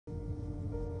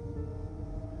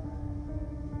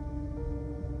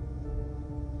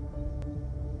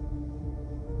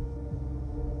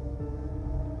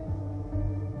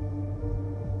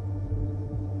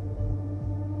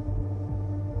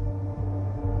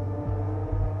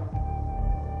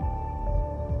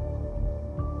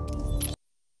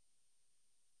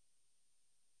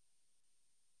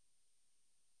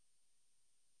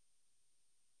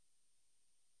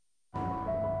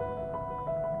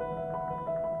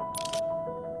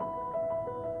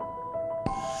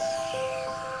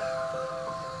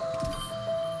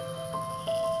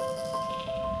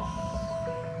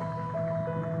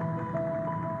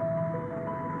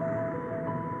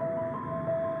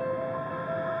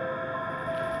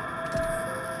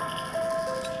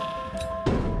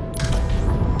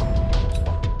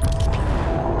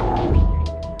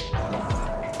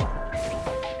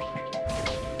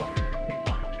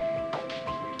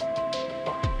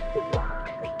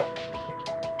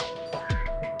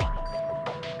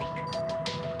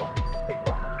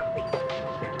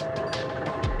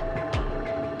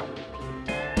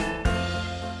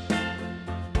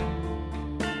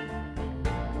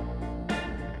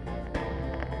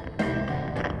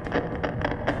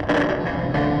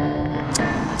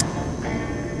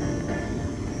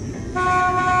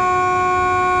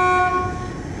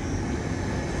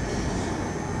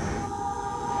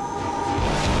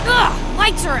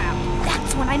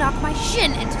hurts when I knock my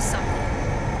shin into something.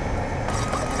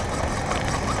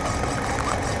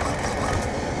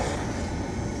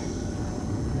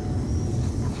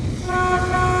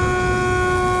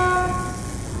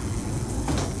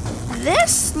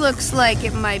 This looks like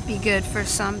it might be good for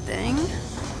something.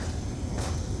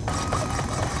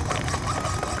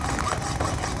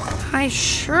 I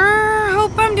sure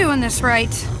hope I'm doing this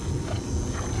right.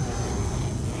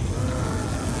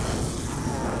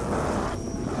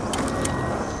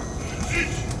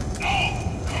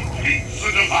 Now, complete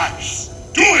the device.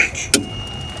 Do it!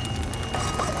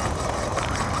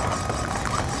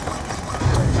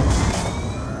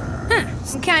 Huh,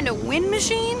 some kind of wind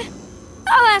machine?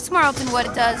 I'll ask Marlton what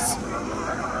it does.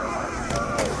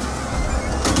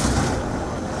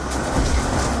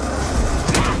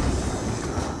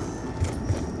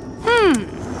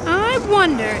 I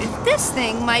wonder if this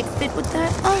thing might fit with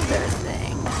that other thing.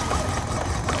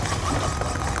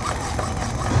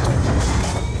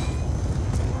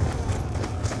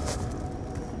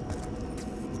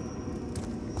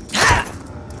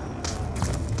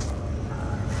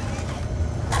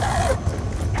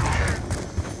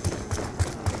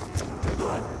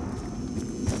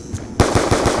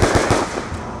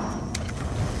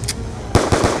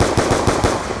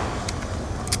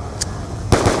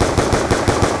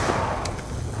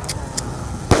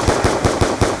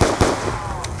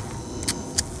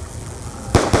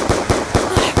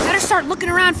 Start looking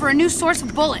around for a new source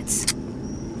of bullets.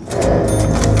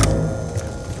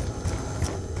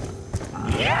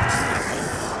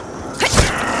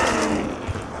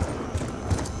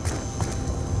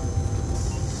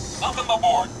 Welcome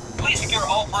aboard. Please secure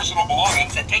all personal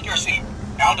belongings and take your seat.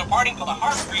 Now departing for the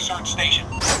Harvard Research Station.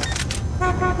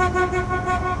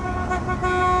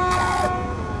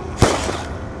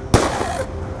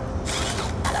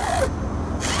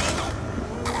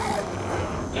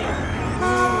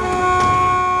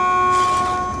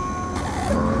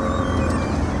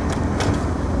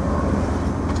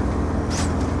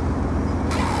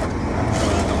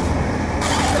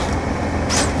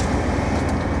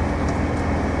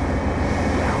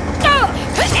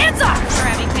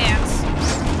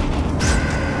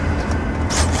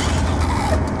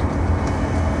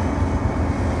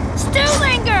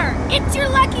 It's your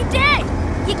lucky day!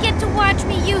 You get to watch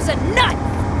me use a nut!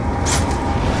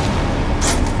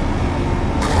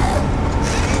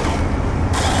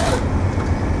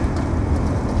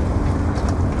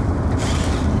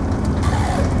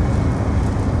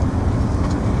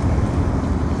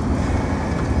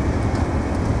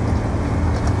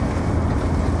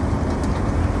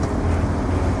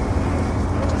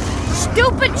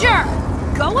 Stupid jerk!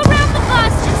 Go around the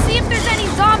bus and see if there's any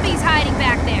zombies hiding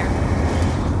back there.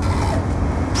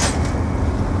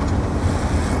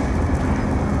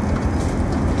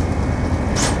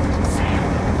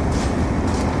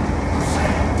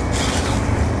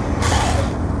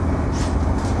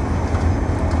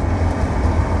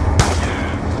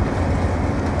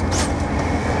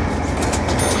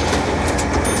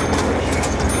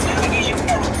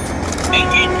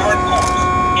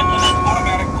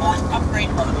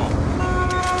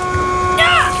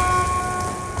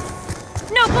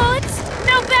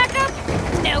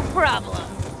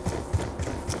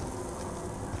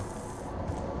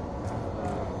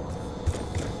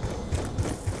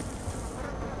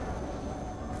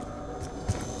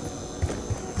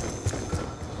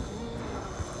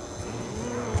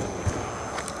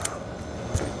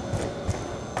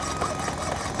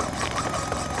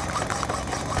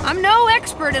 I'm no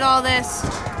expert at all this.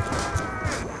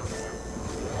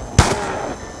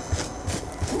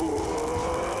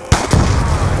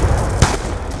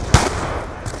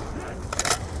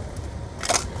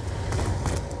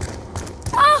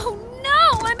 Oh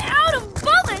no, I'm out of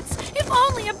bullets! If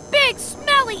only a big,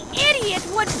 smelly idiot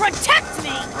would protect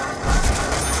me!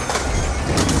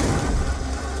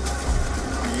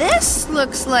 This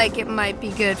looks like it might be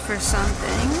good for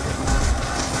something.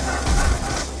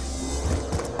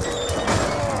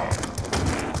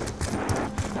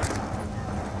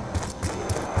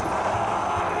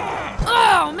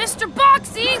 Mr.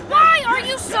 Boxy, why are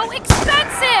you so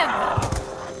expensive?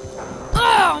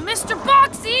 Oh, Mr.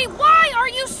 Boxy, why are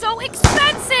you so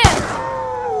expensive?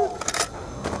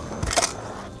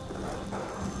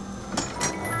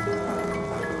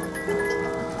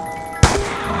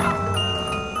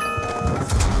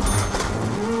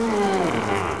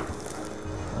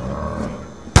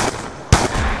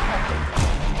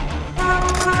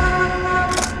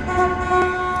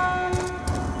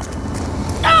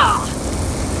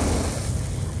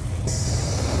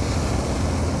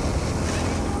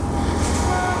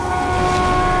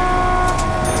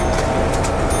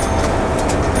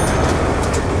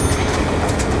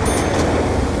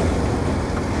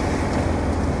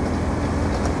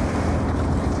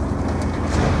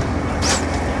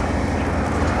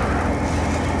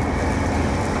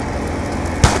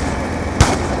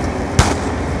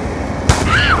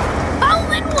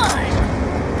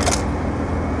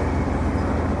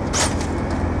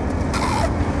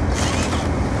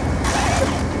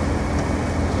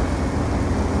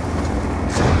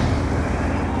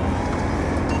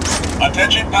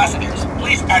 passengers.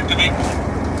 Please activate.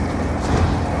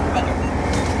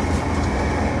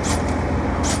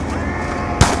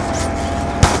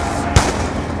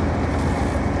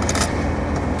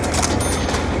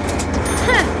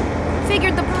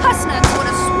 Figured the pus nuts would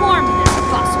have swarmed this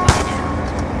bus by now.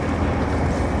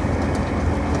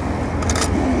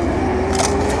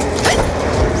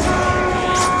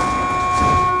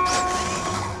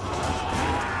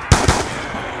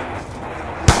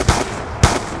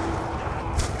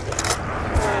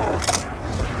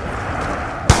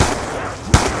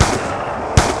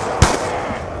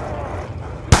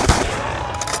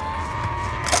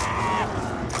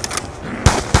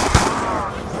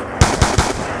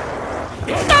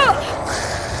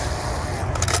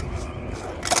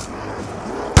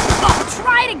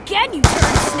 Again, you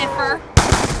turd sniffer!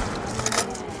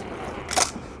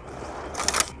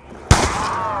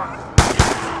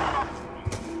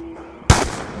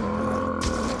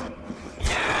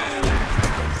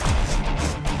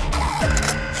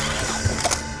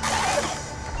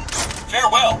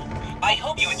 Farewell. I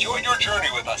hope you enjoyed your journey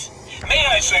with us. May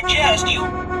I suggest you...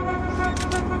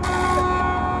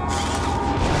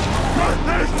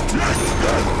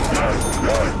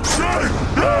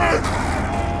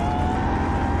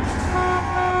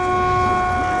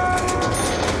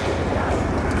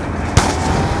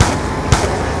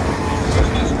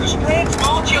 Restrain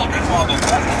small children while the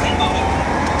bus is in motion.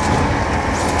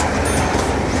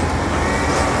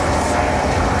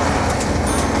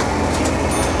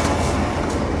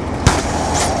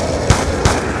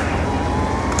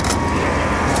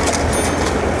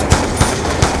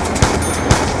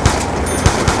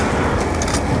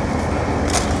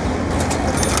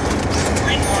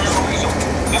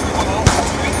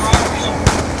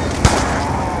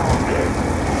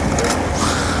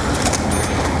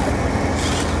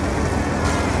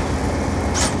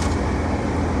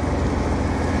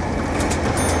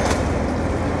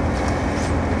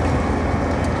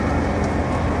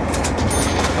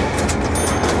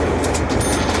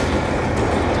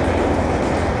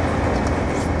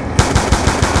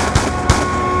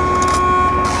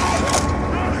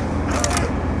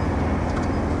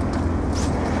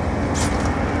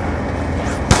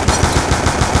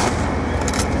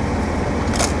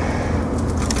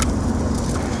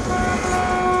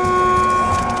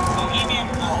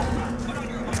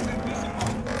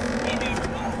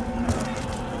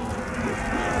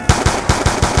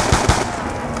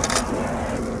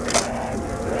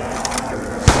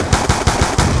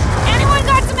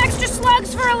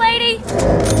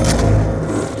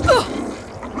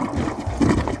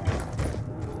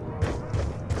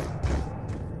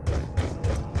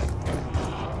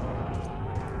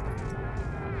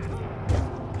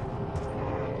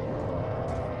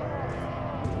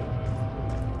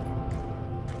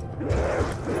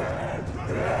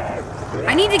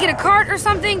 I need to get a cart or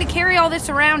something to carry all this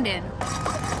around in.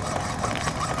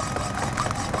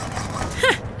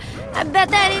 I bet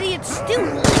that idiot Stu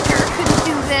Licker couldn't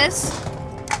do this.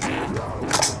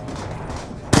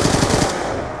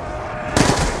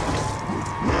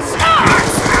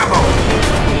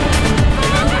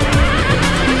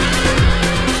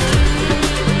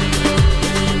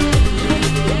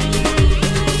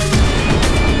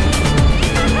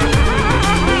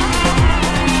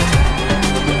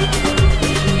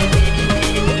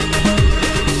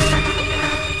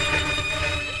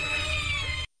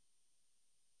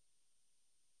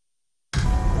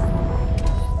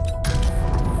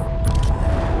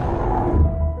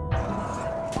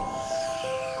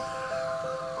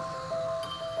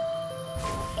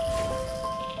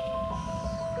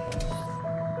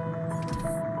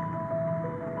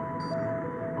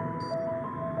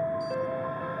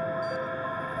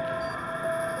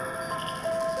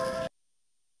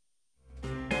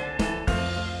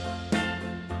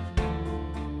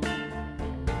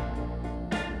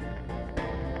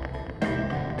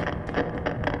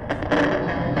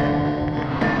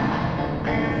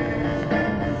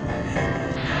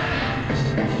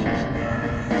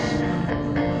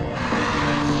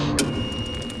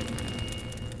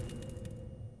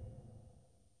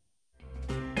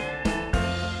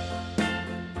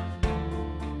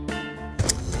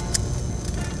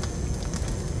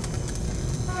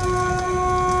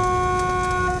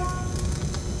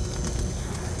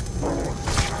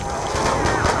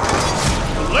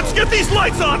 Get these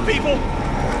lights on, people!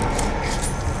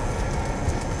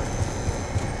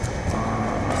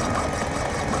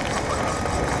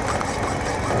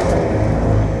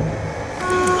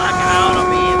 Like I ought to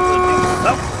be able to do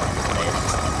something.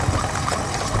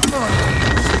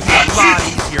 A lot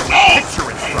easier with picture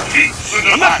instructions.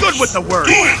 I'm not good with the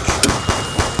words.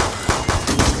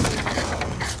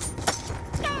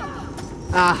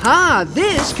 Aha!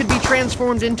 This could be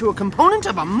transformed into a component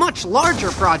of a much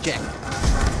larger project.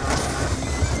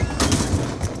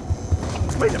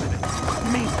 Wait a minute.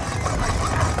 You mean...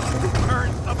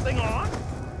 turn something on?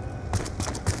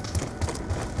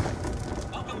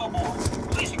 Welcome aboard.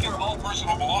 Please secure all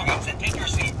personal belongings and take your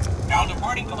seat. Now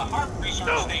departing for the Harbor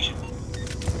Research Station.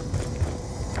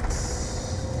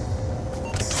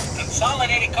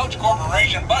 Consolidated Coach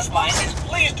Corporation bus line is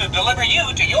pleased to deliver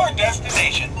you to your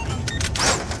destination.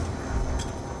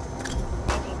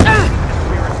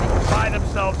 Buy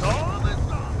themselves all the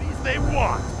zombies they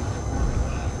want.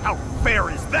 How fair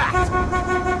is that?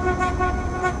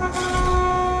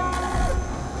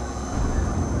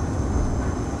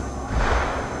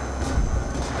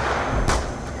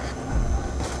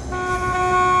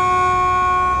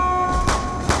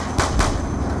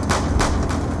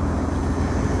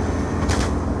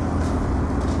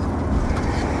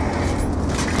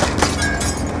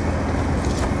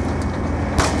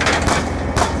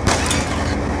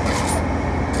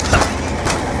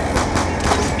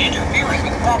 Interfering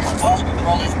with proper bus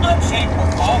control is unsafe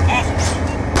for all passengers.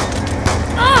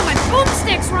 Oh, my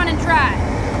boomstick's running dry.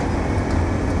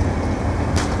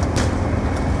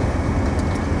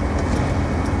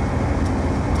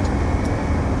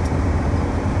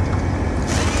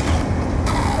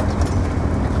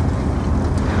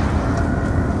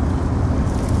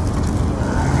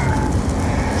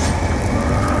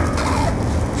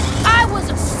 I was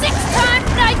a 6-time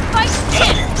knife fight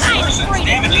kid. I ain't afraid of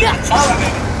Damaging nothing.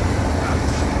 consolidated.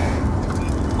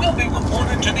 Will be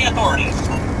reported to the authorities.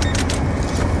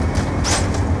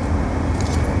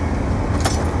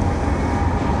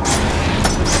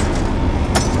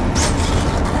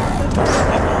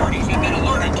 Authorities have been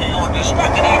alerted to your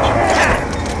destructive actions.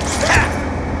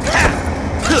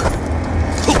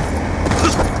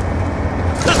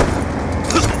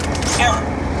 Error.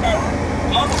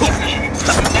 Global positioning.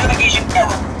 Navigation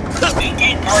error.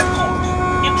 Maintain current course.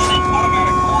 Implement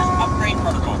automatic course upgrade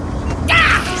protocol.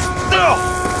 No!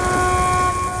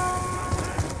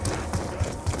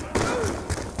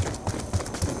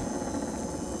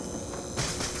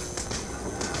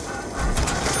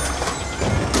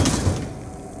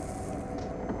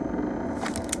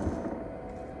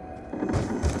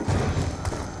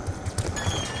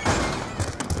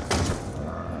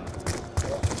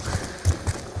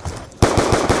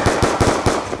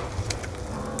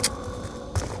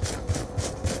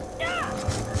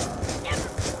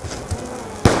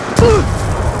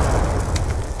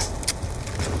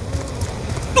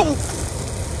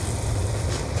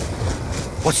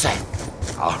 What's that?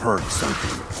 I heard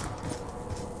something.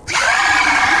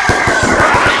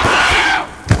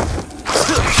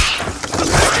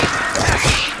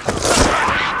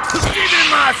 Give me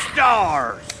my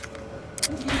stars!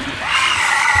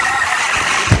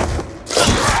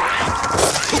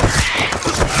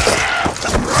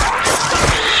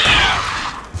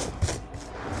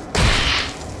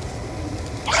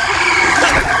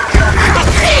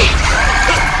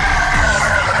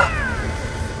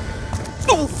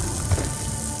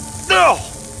 No!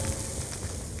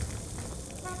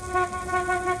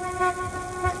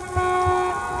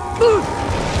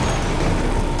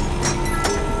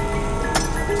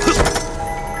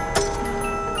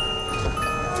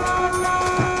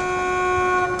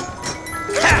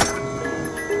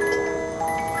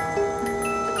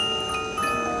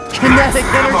 Kinetic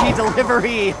energy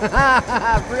delivery!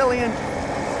 Brilliant!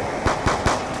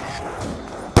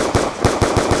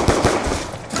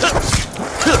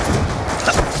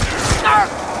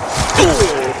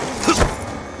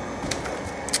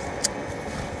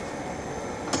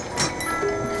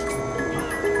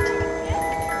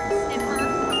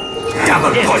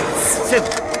 Double points.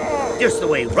 Simple. Just the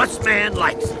way Rustman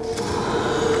likes it.